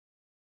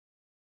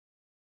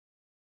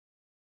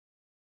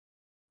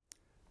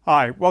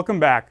Hi, welcome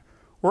back.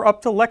 We're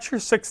up to lecture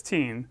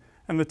 16,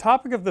 and the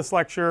topic of this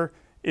lecture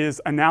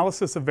is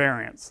analysis of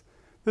variance.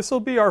 This will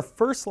be our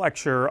first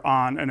lecture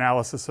on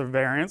analysis of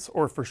variance,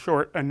 or for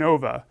short,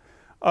 ANOVA,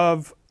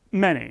 of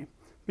many.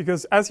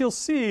 Because as you'll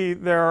see,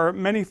 there are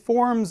many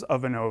forms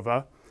of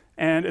ANOVA,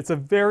 and it's a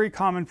very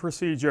common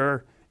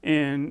procedure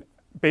in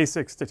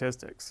basic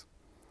statistics.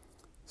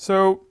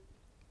 So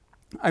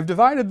I've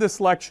divided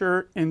this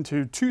lecture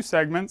into two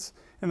segments.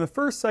 In the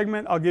first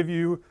segment, I'll give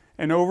you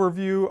an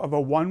overview of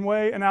a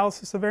one-way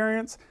analysis of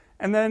variance,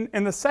 and then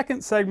in the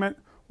second segment,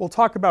 we'll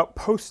talk about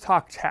post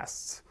hoc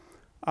tests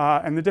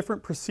and the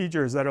different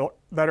procedures that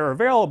are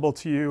available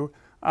to you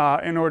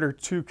in order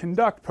to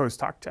conduct post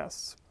hoc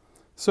tests.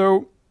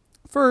 So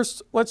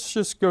first, let's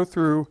just go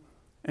through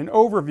an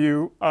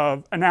overview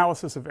of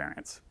analysis of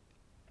variance.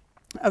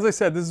 As I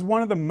said, this is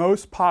one of the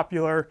most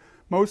popular,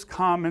 most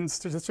common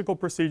statistical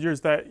procedures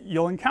that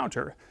you'll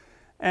encounter.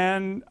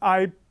 And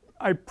I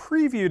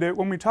previewed it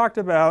when we talked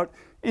about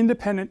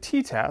independent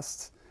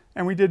t-tests,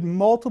 and we did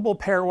multiple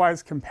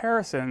pairwise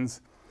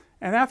comparisons.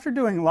 And after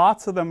doing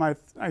lots of them,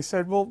 I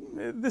said, well,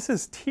 this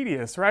is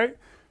tedious, right?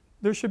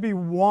 There should be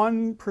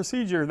one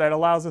procedure that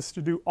allows us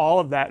to do all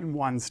of that in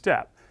one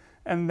step,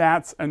 and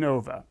that's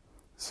ANOVA.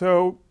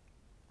 So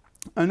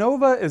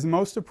ANOVA is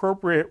most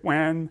appropriate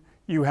when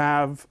you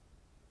have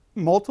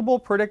multiple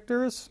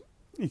predictors.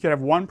 You could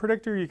have one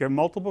predictor, you could have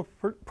multiple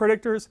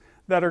predictors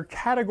that are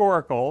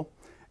categorical,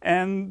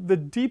 and the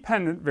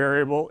dependent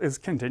variable is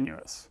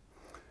continuous.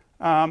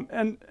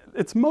 And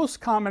its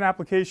most common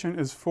application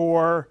is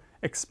for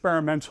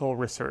experimental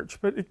research,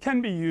 but it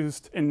can be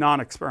used in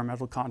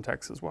non-experimental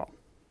contexts as well.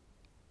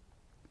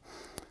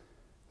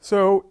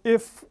 So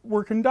if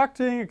we're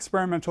conducting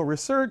experimental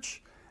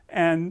research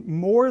and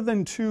more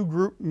than two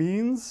group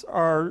means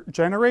are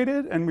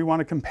generated and we want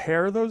to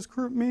compare those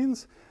group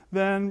means,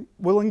 then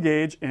we'll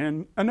engage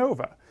in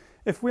ANOVA.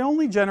 If we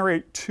only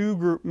generate two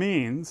group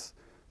means,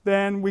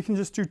 then we can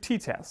just do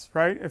t-tests,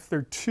 right? If there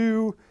are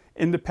two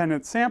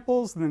independent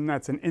samples, then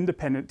that's an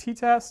independent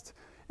t-test.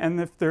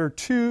 And if there are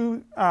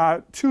two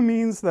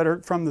means that are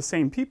from the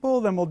same people,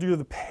 then we'll do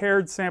the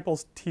paired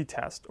samples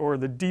t-test, or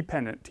the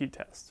dependent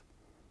t-test.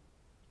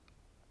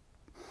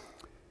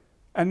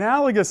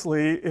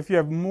 Analogously, if you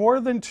have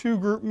more than two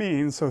group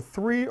means, so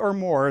three or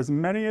more, as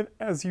many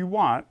as you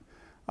want,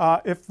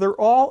 if they're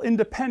all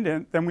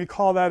independent, then we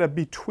call that a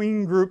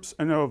between groups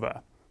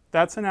ANOVA.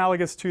 That's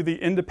analogous to the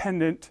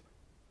independent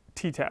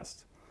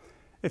t-test.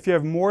 If you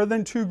have more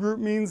than two group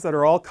means that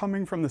are all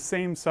coming from the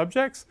same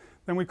subjects,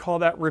 then we call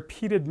that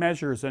repeated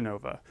measures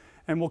ANOVA.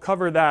 And we'll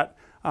cover that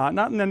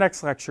not in the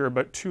next lecture,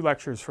 but 2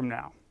 lectures from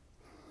now.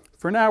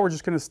 For now, we're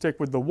just going to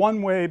stick with the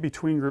one-way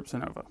between groups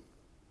ANOVA.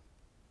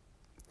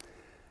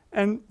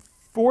 And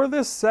for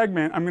this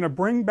segment, I'm going to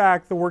bring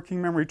back the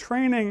working memory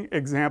training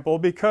example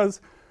because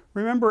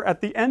remember,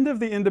 at the end of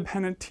the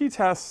independent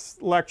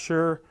t-test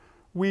lecture,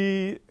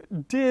 we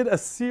did a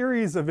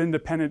series of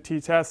independent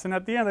t-tests, and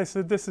at the end I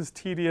said this is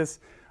tedious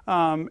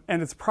and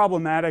it's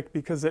problematic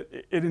because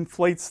it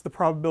inflates the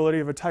probability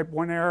of a type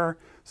 1 error.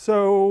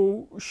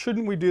 So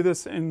shouldn't we do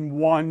this in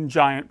one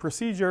giant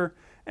procedure?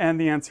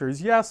 And the answer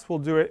is yes, we'll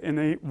do it in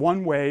a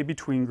one-way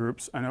between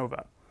groups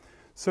ANOVA.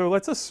 So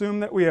let's assume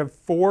that we have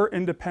 4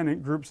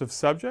 independent groups of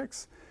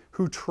subjects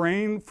who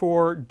train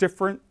for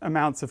different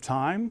amounts of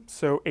time,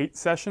 so 8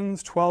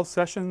 sessions, 12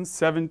 sessions,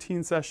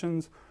 17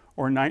 sessions,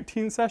 or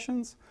 19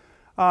 sessions.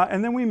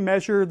 And then we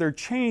measure their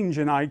change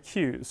in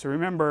IQ. So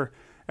remember,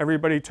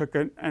 everybody took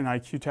an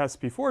IQ test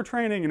before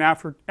training and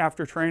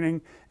after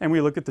training, and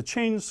we look at the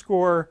change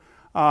score.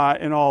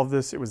 In all of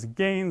this, it was a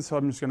gain, so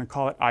I'm just going to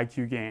call it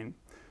IQ gain.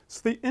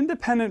 So the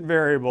independent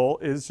variable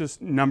is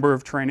just number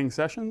of training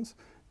sessions.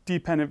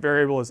 Dependent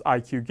variable is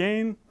IQ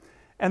gain.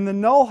 And the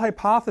null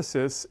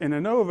hypothesis in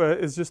ANOVA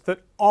is just that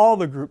all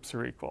the groups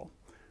are equal.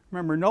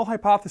 Remember, null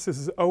hypothesis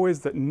is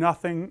always that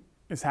nothing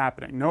is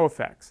happening, no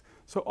effects.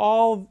 So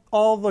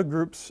all the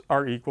groups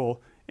are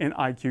equal in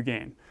IQ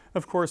gain.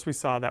 Of course, we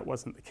saw that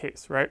wasn't the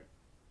case, right?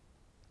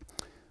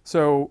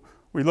 So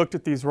we looked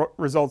at these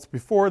results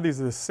before.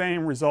 These are the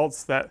same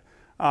results that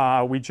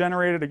we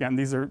generated. Again,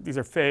 these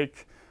are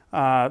fake.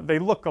 They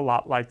look a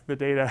lot like the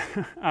data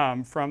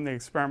from the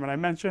experiment I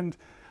mentioned,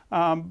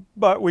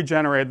 but we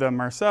generated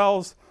them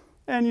ourselves.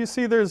 And you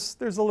see there's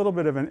a little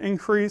bit of an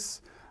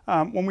increase.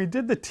 When we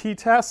did the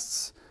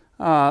t-tests,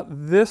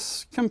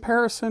 this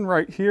comparison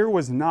right here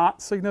was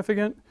not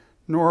significant,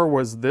 nor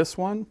was this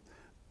one,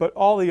 but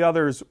all the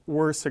others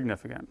were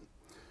significant.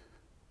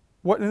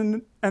 What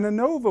an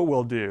ANOVA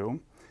will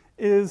do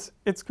is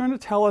it's going to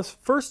tell us,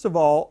 first of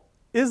all,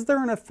 is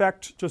there an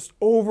effect just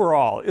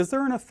overall? Is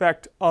there an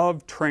effect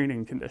of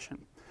training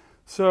condition?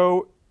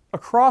 So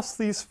across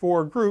these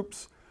 4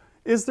 groups,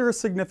 is there a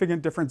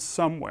significant difference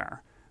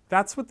somewhere?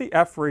 That's what the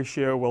F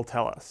ratio will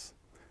tell us.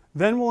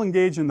 Then we'll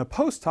engage in the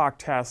post hoc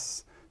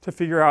tests to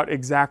figure out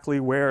exactly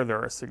where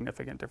there are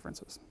significant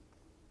differences.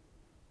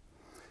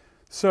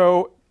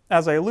 So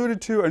as I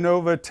alluded to,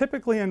 ANOVA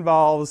typically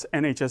involves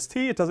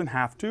NHST. It doesn't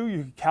have to.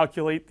 You can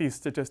calculate these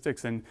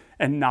statistics and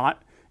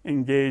not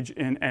engage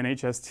in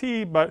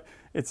NHST, but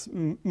it's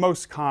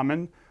most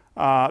common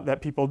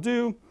that people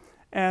do.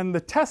 And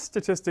the test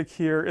statistic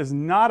here is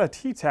not a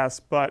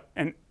t-test, but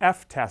an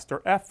f-test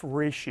or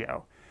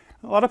f-ratio.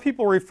 A lot of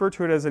people refer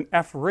to it as an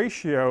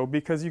f-ratio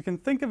because you can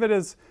think of it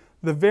as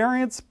the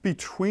variance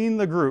between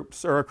the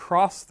groups or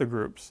across the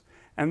groups.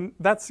 And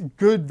that's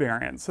good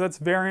variance. So that's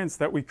variance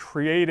that we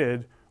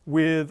created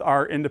with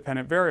our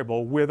independent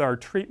variable, with our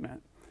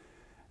treatment,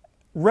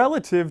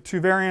 relative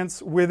to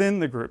variance within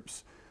the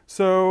groups.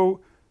 So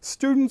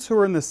students who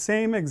are in the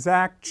same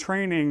exact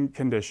training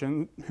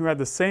condition, who had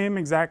the same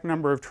exact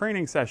number of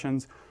training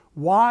sessions,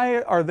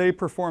 why are they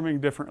performing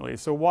differently?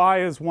 So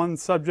why is one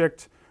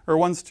subject or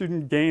one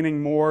student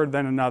gaining more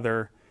than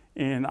another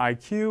in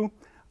IQ?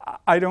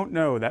 I don't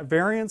know. That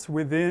variance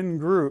within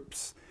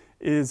groups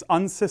is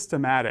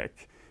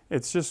unsystematic.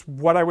 It's just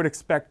what I would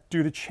expect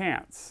due to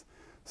chance.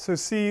 So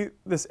see,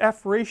 this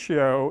F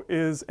ratio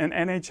is an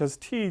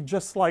NHST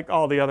just like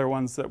all the other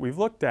ones that we've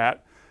looked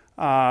at,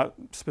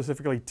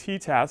 specifically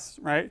t-tests,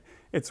 right?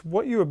 It's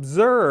what you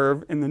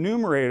observe in the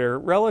numerator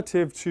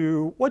relative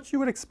to what you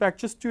would expect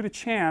just due to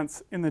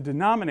chance in the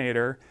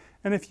denominator.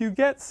 And if you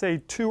get,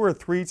 say, 2 or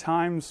 3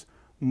 times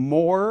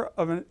more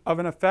of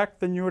an effect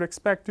than you would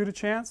expect due to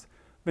chance,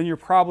 then you're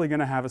probably going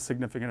to have a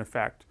significant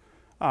effect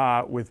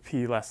with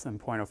p less than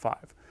 0.05.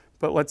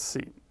 But let's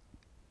see.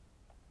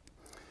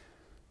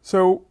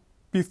 So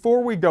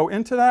before we go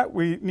into that,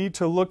 we need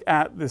to look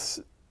at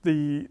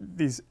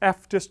these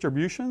F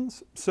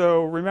distributions.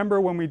 So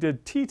remember when we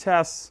did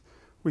t-tests,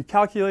 we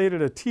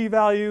calculated a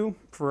t-value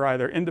for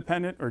either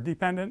independent or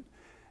dependent,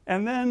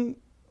 and then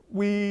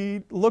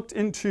we looked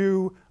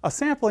into a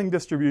sampling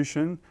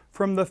distribution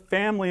from the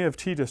family of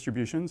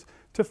t-distributions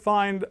to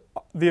find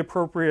the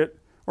appropriate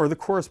or the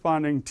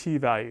corresponding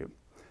t-value.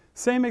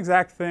 Same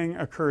exact thing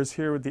occurs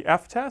here with the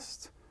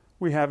F-test.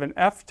 We have an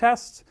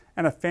F-test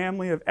and a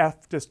family of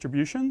F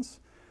distributions.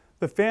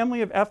 The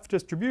family of F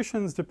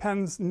distributions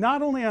depends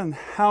not only on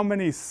how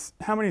many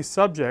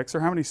subjects or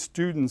how many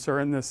students are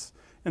in this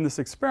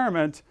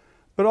experiment,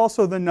 but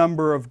also the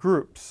number of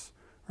groups.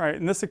 Right?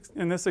 In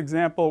this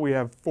example, we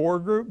have 4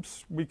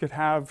 groups. We could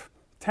have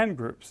 10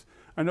 groups.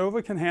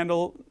 ANOVA can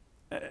handle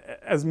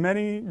as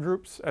many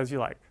groups as you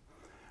like.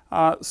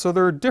 So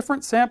there are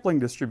different sampling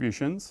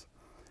distributions,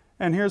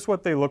 and here's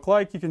what they look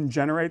like. You can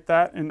generate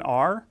that in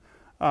R.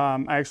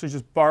 I actually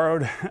just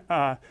borrowed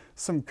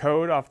some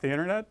code off the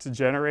internet to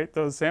generate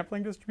those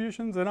sampling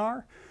distributions in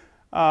R.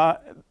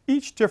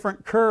 Each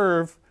different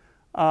curve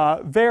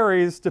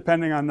varies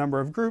depending on number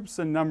of groups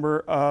and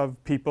number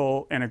of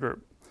people in a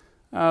group.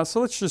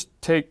 So let's just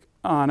take,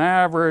 on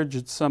average,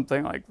 it's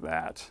something like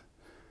that.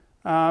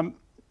 The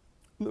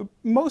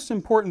most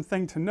important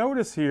thing to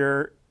notice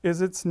here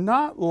is it's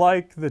not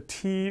like the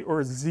T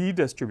or Z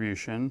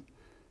distribution,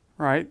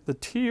 right? The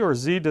T or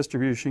Z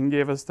distribution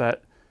gave us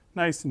that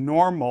nice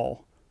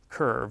normal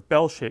curve,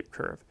 bell-shaped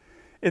curve.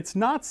 It's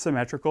not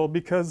symmetrical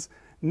because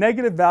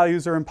negative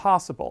values are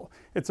impossible.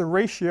 It's a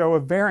ratio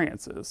of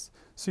variances.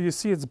 So you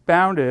see it's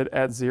bounded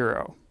at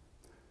 0.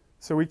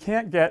 So we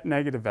can't get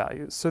negative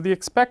values. So the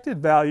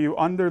expected value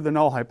under the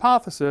null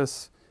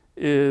hypothesis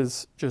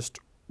is just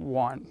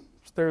 1.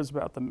 So there's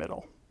about the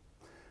middle.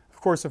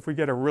 Of course, if we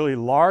get a really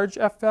large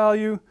F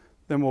value,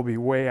 then we'll be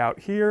way out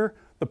here.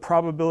 The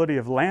probability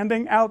of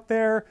landing out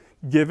there,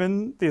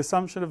 given the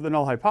assumption of the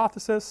null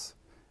hypothesis,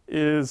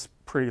 is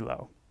pretty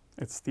low.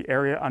 It's the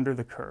area under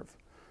the curve.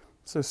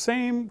 So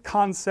same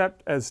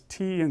concept as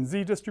T and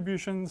Z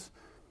distributions,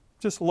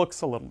 just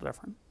looks a little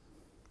different.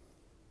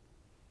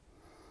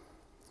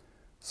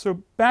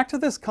 So back to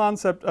this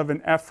concept of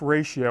an F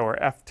ratio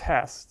or F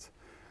test.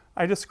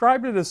 I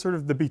described it as sort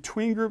of the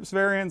between groups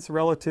variance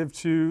relative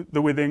to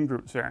the within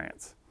groups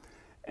variance.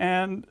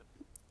 And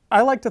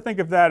I like to think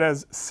of that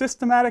as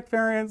systematic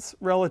variance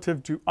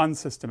relative to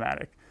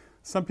unsystematic.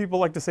 Some people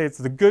like to say it's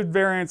the good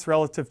variance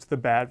relative to the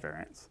bad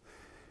variance.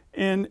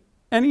 In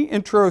any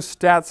intro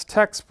stats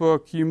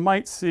textbook, you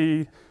might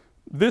see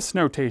this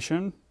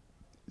notation,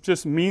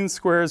 just mean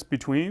squares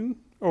between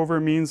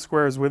over mean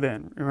squares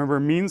within. Remember,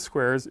 mean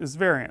squares is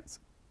variance.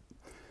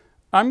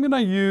 I'm going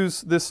to use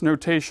this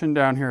notation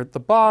down here at the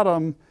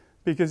bottom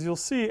because you'll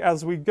see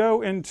as we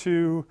go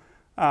into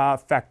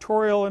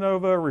factorial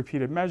ANOVA,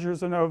 repeated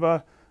measures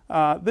ANOVA,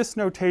 this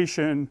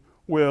notation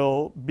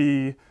will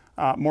be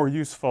more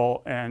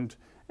useful and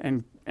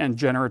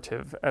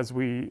generative as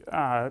we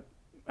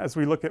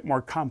look at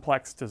more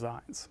complex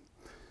designs.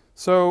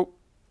 So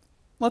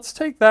let's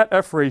take that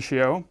F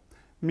ratio,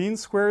 mean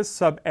squares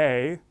sub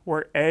A,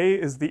 where A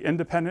is the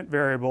independent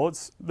variable,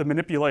 it's the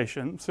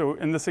manipulation. So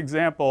in this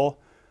example,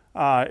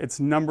 it's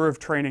number of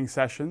training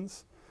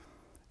sessions.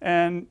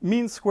 And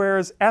mean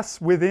squares S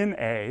within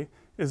A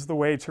is the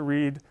way to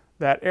read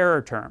that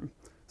error term.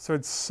 So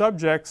it's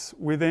subjects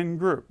within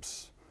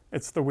groups.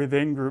 It's the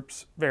within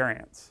groups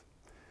variance.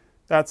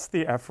 That's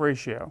the F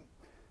ratio.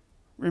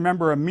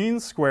 Remember, a mean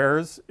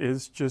squares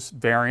is just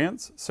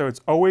variance, so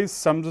it's always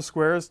sums of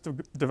squares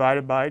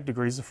divided by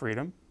degrees of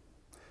freedom.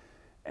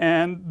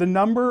 And the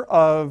number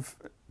of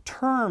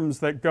terms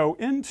that go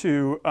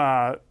into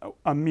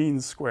a mean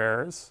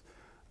squares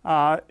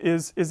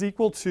is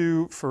equal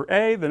to, for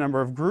A, the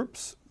number of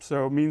groups.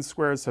 So mean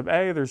squares of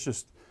A, there's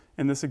just,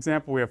 in this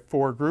example, we have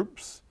 4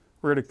 groups.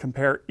 We're going to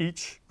compare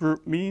each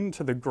group mean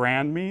to the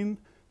grand mean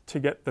to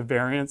get the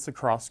variance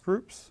across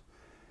groups.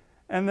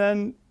 And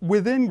then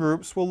within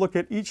groups, we'll look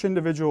at each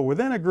individual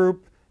within a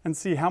group and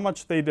see how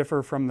much they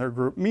differ from their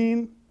group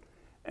mean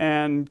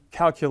and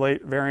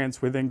calculate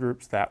variance within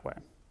groups that way.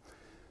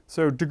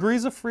 So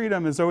degrees of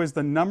freedom is always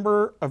the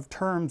number of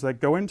terms that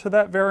go into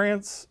that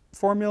variance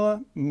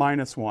formula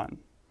minus 1.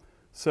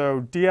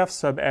 So df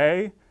sub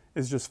A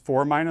is just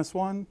 4 minus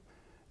 1.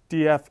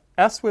 df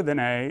S within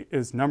A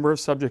is number of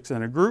subjects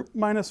in a group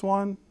minus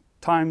 1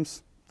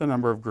 times the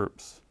number of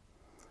groups.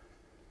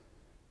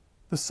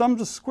 The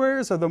sums of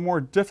squares are the more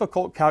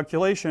difficult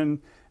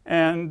calculation,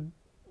 and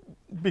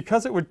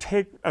because it would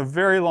take a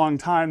very long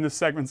time, this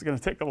segment's going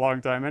to take a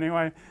long time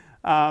anyway,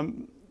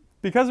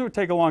 because it would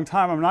take a long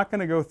time, I'm not going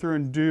to go through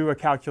and do a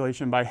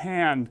calculation by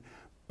hand,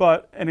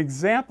 but an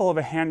example of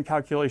a hand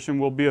calculation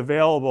will be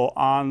available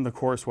on the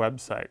course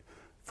website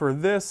for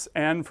this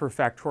and for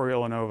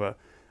Factorial ANOVA,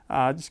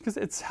 just because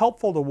it's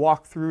helpful to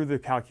walk through the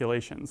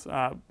calculations,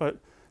 but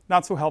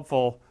not so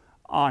helpful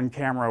on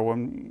camera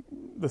when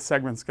the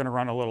segment's going to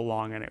run a little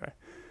long anyway.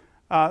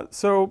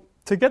 So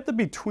to get the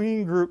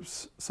between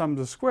groups sums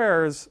of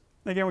squares,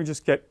 again, we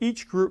just get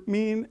each group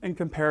mean and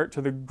compare it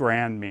to the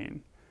grand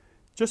mean.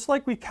 Just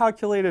like we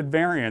calculated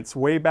variance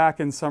way back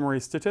in summary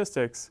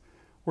statistics,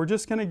 we're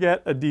just going to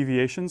get a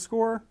deviation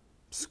score,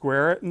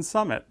 square it, and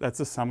sum it. That's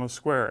the sum of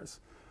squares.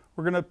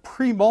 We're going to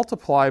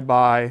pre-multiply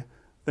by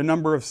the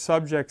number of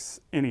subjects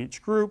in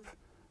each group,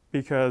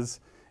 because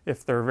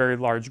if they're very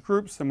large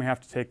groups, then we have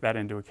to take that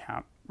into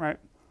account, right?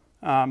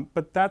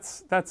 But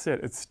that's it.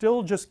 It's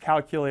still just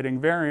calculating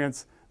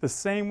variance the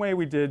same way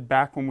we did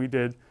back when we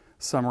did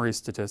summary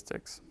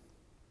statistics.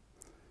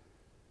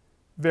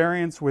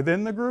 Variance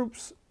within the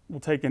groups, we'll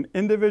take an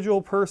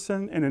individual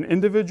person in an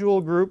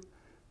individual group,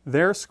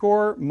 their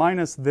score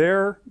minus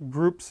their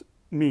group's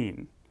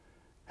mean.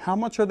 How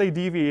much are they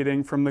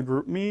deviating from the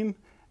group mean?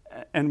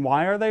 And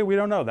why are they? We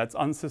don't know. That's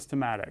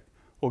unsystematic.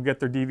 We'll get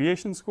their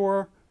deviation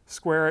score,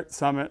 square it,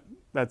 sum it,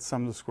 that's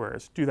sums of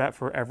squares. Do that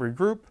for every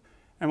group,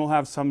 and we'll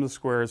have sums of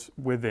squares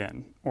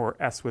within, or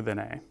S within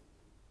A.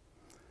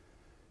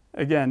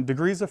 Again,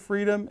 degrees of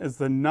freedom is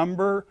the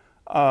number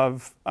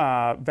of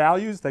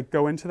values that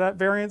go into that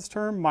variance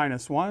term,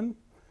 minus 1.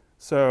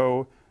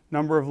 So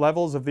number of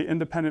levels of the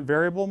independent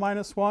variable,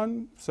 minus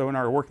 1. So in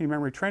our working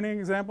memory training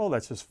example,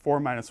 that's just 4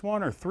 minus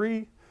 1, or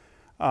 3.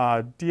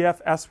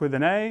 df S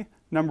within A,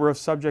 number of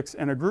subjects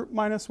in a group,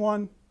 minus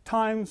 1,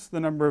 times the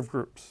number of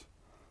groups.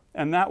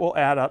 And that will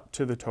add up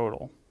to the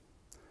total.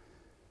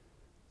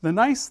 The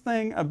nice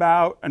thing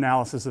about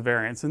analysis of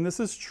variance, and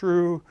this is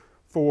true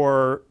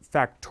for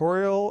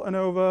factorial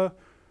ANOVA,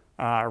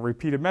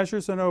 repeated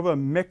measures ANOVA,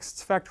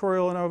 mixed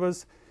factorial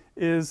ANOVAs,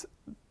 is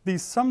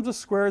these sums of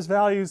squares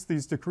values,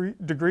 these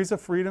degrees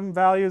of freedom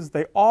values,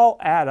 they all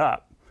add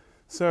up.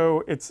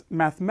 So it's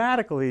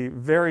mathematically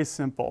very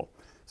simple.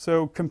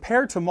 So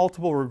compared to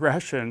multiple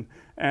regression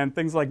and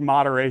things like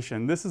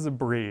moderation, this is a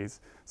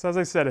breeze. So as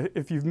I said,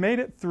 if you've made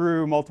it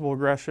through multiple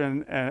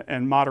regression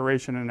and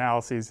moderation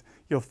analyses,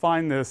 you'll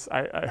find this,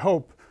 I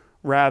hope,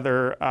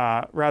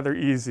 rather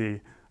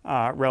easy,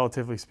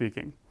 relatively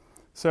speaking.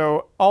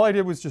 So all I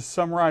did was just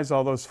summarize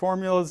all those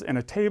formulas in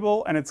a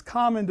table, and it's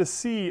common to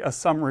see a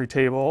summary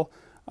table,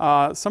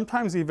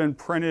 sometimes even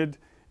printed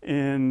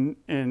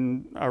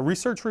in a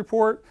research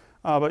report,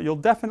 but you'll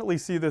definitely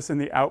see this in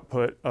the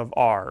output of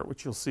R,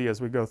 which you'll see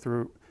as we go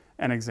through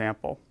an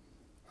example.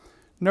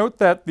 Note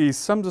that the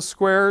sums of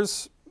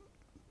squares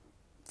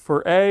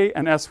for A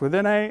and S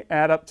within A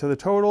add up to the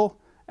total,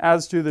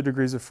 as do the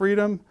degrees of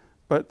freedom,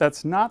 but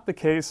that's not the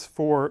case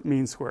for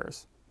mean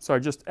squares. So I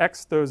just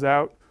X'd those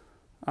out.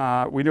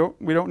 We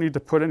don't need to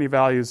put any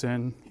values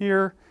in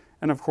here,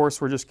 and of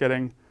course we're just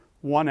getting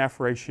one F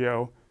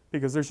ratio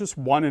because there's just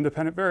one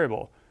independent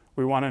variable.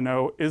 We want to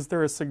know, is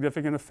there a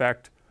significant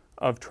effect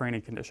of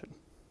training condition?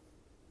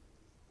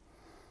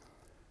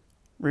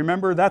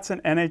 Remember, that's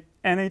an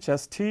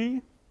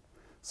NHST,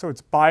 so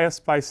it's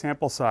biased by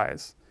sample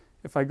size.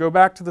 If I go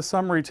back to the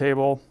summary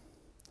table,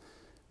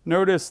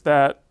 notice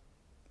that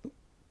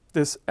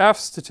this F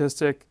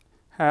statistic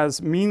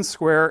has mean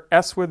square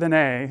S within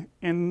A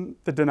in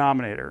the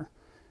denominator.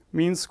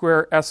 Mean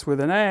square S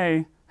within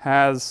A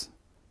has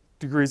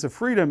degrees of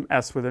freedom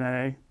S within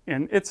A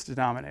in its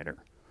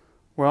denominator.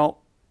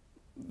 Well,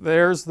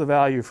 there's the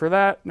value for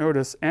that.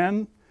 Notice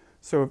N.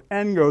 So if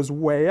N goes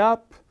way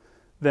up,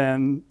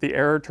 then the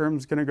error term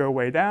is going to go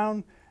way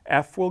down.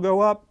 F will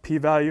go up,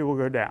 p-value will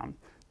go down,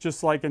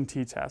 just like in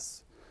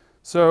t-tests.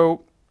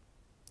 So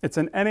it's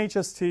an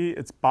NHST,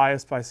 it's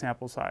biased by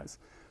sample size.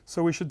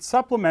 So we should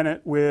supplement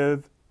it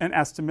with an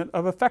estimate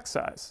of effect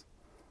size.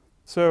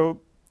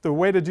 So the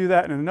way to do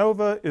that in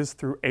ANOVA is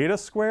through eta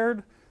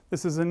squared.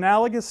 This is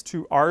analogous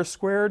to R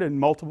squared in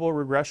multiple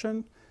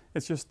regression.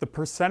 It's just the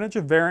percentage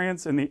of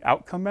variance in the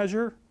outcome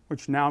measure,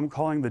 which now I'm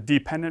calling the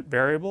dependent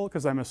variable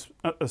because I'm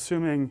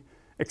assuming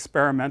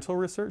experimental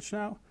research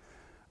now.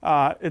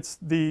 It's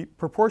the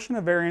proportion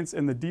of variance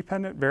in the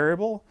dependent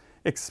variable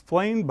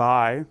explained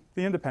by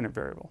the independent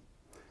variable.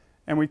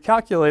 And we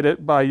calculate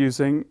it by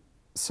using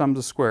sums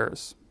of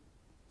squares.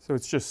 So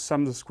it's just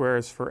sums of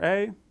squares for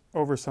A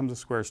over sums of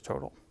squares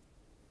total.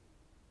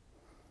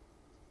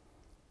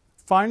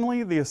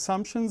 Finally, the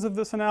assumptions of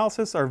this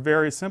analysis are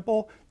very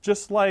simple,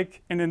 just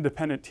like an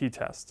independent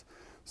t-test.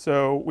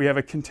 So we have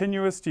a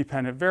continuous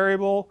dependent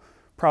variable,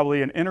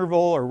 probably an interval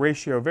or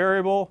ratio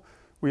variable.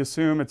 We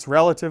assume it's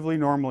relatively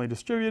normally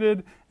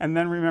distributed, and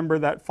then remember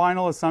that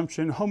final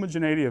assumption,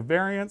 homogeneity of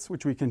variance,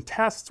 which we can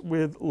test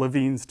with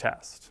Levene's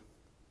test.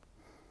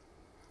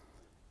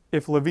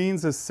 If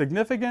Levene's is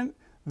significant,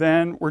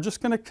 then we're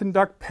just going to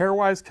conduct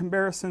pairwise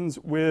comparisons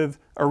with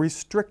a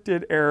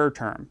restricted error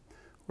term.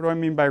 What do I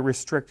mean by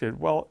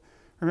restricted? Well,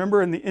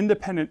 remember in the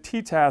independent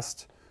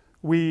t-test,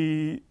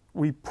 we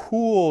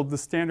pooled the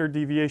standard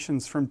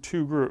deviations from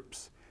two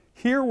groups.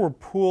 Here we're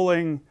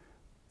pooling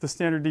the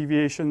standard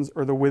deviations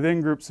or the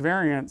within groups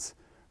variance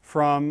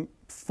from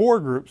 4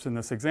 groups in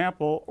this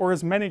example, or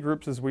as many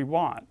groups as we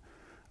want.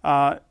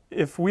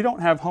 If we don't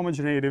have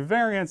homogeneity of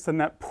variance, then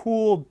that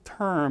pooled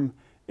term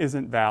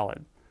isn't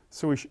valid.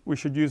 So we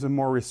should use a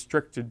more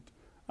restricted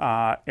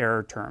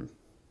error term.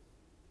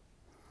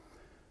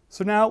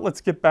 So now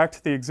let's get back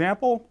to the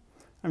example.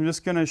 I'm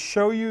just going to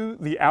show you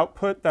the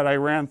output that I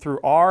ran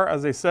through R.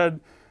 As I said,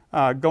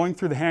 going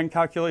through the hand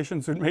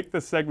calculations would make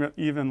this segment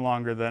even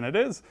longer than it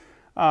is,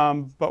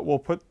 but we'll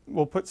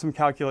put some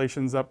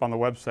calculations up on the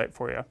website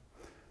for you.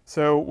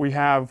 So we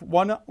have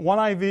one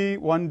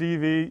IV, one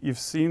DV. You've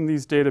seen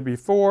these data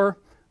before.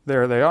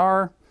 There they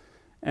are.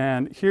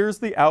 And here's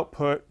the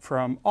output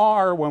from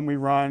R when we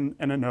run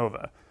an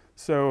ANOVA.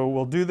 So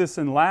we'll do this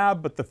in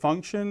lab, but the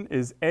function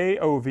is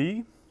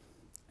AOV,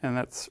 and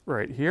that's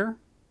right here.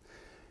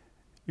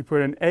 You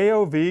put in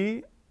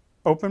AOV,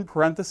 open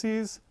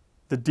parentheses,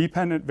 the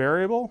dependent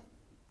variable,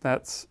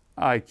 that's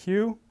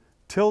IQ,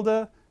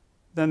 tilde,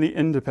 then the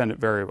independent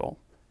variable.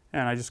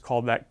 And I just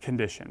called that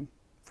condition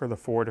for the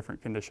 4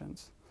 different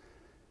conditions.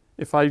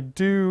 If I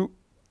do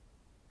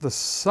the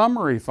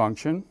summary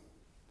function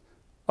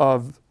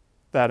of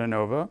that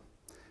ANOVA,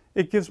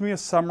 it gives me a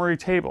summary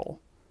table.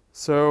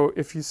 So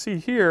if you see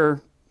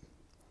here,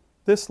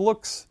 this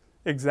looks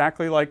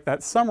exactly like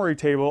that summary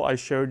table I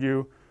showed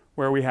you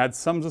where we had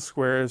sums of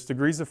squares,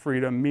 degrees of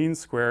freedom, mean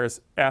squares,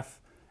 F,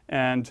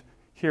 and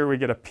here we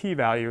get a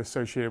p-value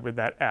associated with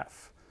that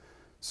F.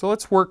 So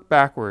let's work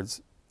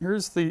backwards.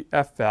 Here's the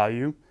F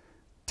value,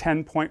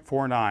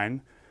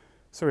 10.49.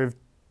 So we have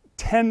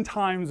 10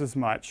 times as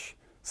much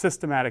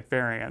systematic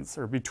variance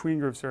or between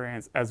groups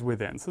variance as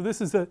within. So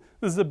this is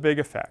a big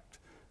effect.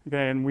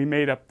 Okay, and we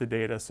made up the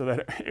data so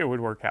that it would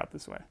work out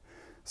this way.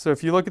 So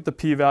if you look at the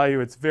p-value,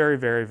 it's very,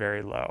 very,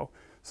 very low.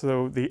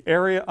 So the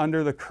area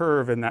under the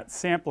curve in that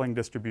sampling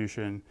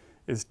distribution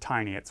is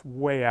tiny. It's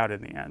way out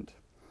in the end.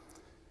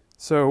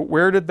 So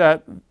where did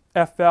that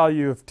F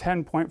value of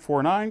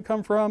 10.49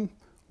 come from?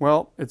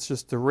 Well, it's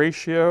just the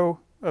ratio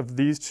of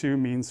these two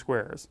mean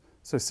squares.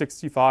 So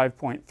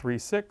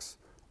 65.36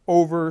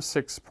 over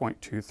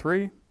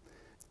 6.23.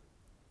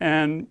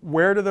 And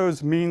where do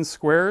those mean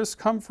squares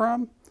come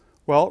from?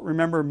 Well,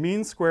 remember,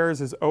 mean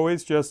squares is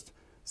always just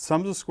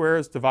sums of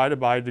squares divided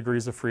by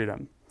degrees of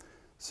freedom.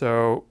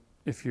 So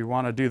if you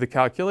want to do the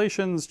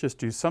calculations, just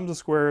do sums of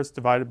squares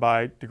divided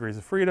by degrees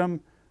of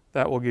freedom.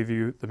 That will give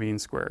you the mean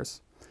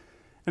squares.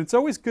 And it's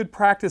always good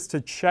practice to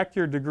check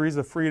your degrees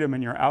of freedom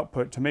in your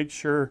output to make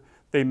sure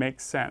they make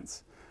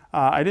sense.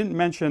 I didn't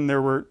mention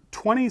there were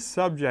 20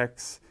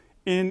 subjects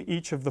in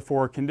each of the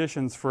 4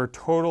 conditions for a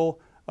total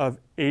of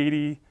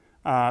 80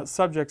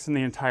 subjects in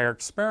the entire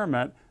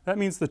experiment. That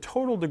means the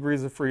total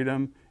degrees of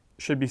freedom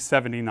should be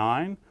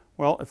 79.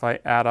 Well, if I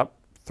add up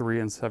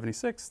 3 and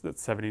 76,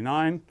 that's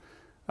 79.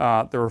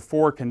 There were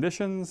 4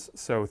 conditions,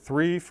 so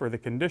 3 for the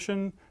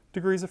condition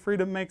degrees of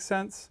freedom makes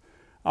sense.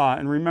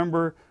 And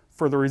remember,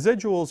 for the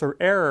residuals or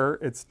error,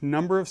 it's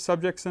number of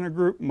subjects in a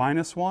group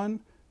minus 1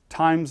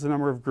 times the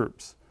number of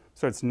groups.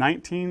 So it's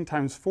 19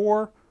 times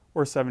 4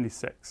 or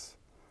 76.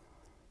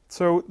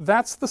 So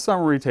that's the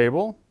summary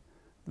table.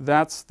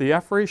 That's the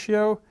F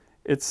ratio.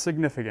 It's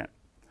significant.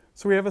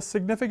 So we have a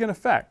significant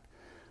effect.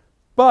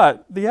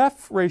 But the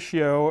F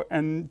ratio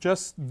and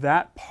just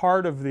that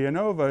part of the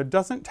ANOVA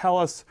doesn't tell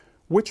us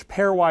which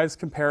pairwise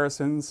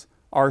comparisons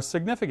are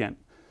significant.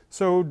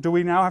 So do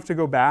we now have to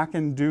go back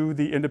and do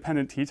the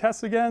independent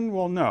t-tests again?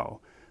 Well, no.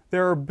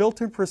 There are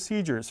built-in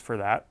procedures for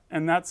that,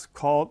 and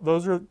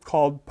those are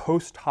called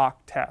post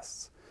hoc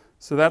tests.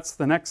 So that's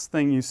the next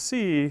thing you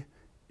see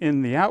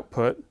in the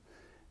output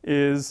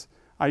is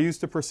I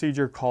used a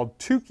procedure called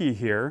Tukey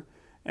here,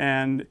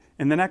 and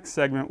in the next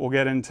segment we'll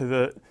get into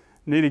the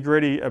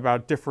nitty-gritty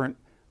about different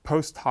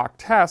post hoc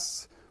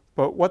tests,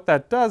 but what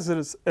that does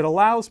is it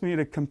allows me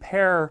to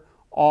compare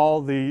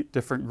all the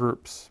different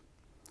groups.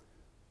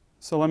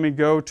 So let me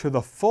go to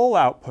the full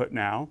output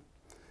now,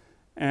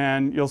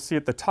 and you'll see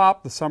at the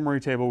top the summary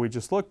table we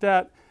just looked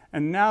at,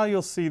 And now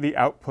you'll see the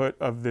output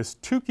of this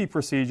Tukey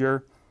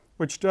procedure,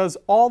 which does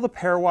all the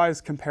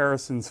pairwise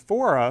comparisons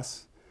for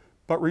us.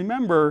 But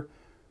remember,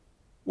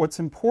 what's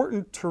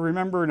important to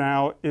remember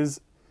now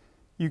is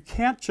you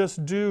can't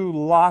just do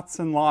lots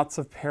and lots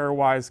of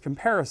pairwise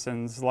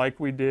comparisons like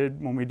we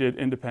did when we did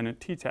independent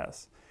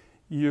t-tests.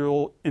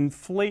 You'll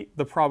inflate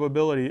the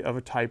probability of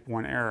a type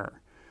 1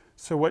 error.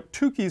 So what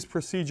Tukey's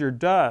procedure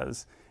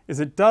does is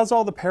it does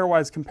all the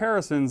pairwise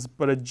comparisons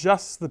but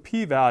adjusts the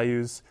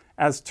p-values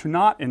as to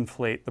not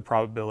inflate the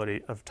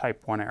probability of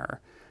type 1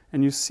 error.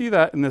 And you see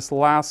that in this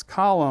last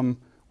column,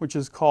 which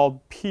is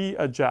called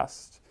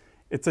p-adjust.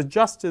 It's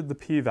adjusted the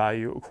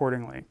p-value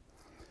accordingly.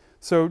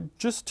 So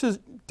just to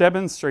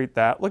demonstrate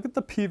that, look at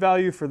the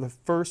p-value for the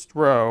first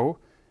row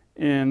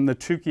in the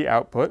Tukey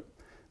output.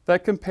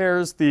 That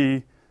compares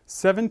the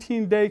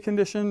 17-day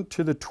condition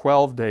to the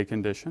 12-day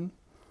condition.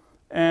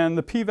 And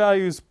the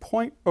p-value is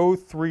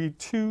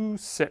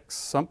 0.0326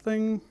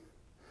 something.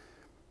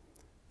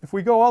 If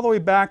we go all the way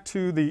back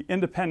to the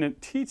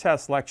independent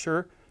t-test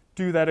lecture,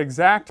 do that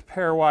exact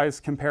pairwise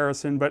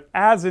comparison, but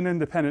as an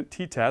independent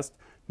t-test,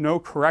 no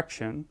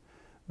correction,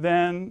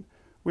 then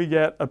we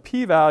get a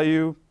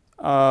p-value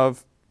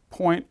of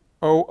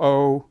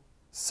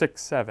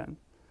 0.0067.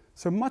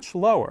 So much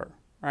lower,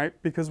 right?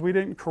 Because we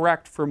didn't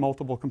correct for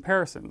multiple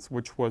comparisons,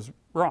 which was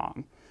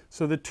wrong.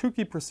 So the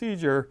Tukey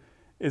procedure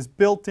is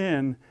built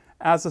in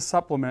as a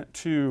supplement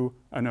to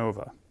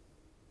ANOVA.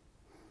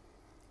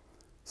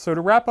 So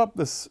to wrap up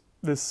this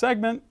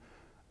segment,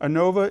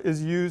 ANOVA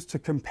is used to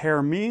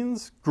compare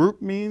means,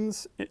 group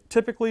means,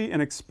 typically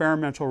in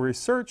experimental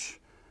research.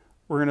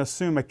 We're going to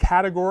assume a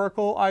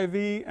categorical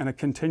IV and a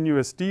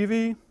continuous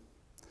DV.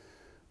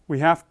 We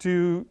have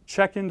to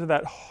check into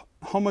that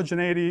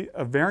homogeneity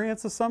of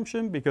variance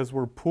assumption because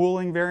we're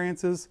pooling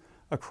variances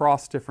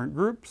across different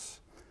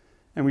groups.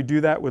 And we do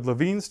that with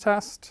Levene's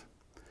test.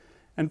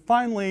 And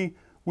finally,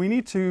 we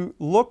need to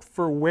look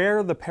for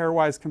where the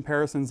pairwise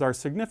comparisons are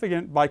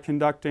significant by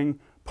conducting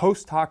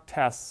post hoc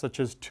tests such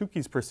as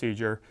Tukey's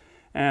procedure.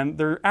 And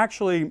there are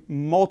actually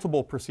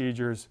multiple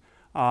procedures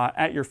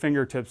at your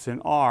fingertips in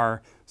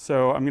R.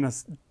 So I'm going to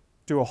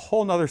do a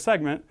whole nother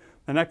segment,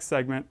 the next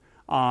segment,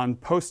 on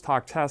post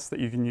hoc tests that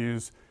you can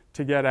use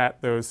to get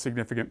at those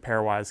significant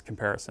pairwise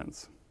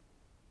comparisons.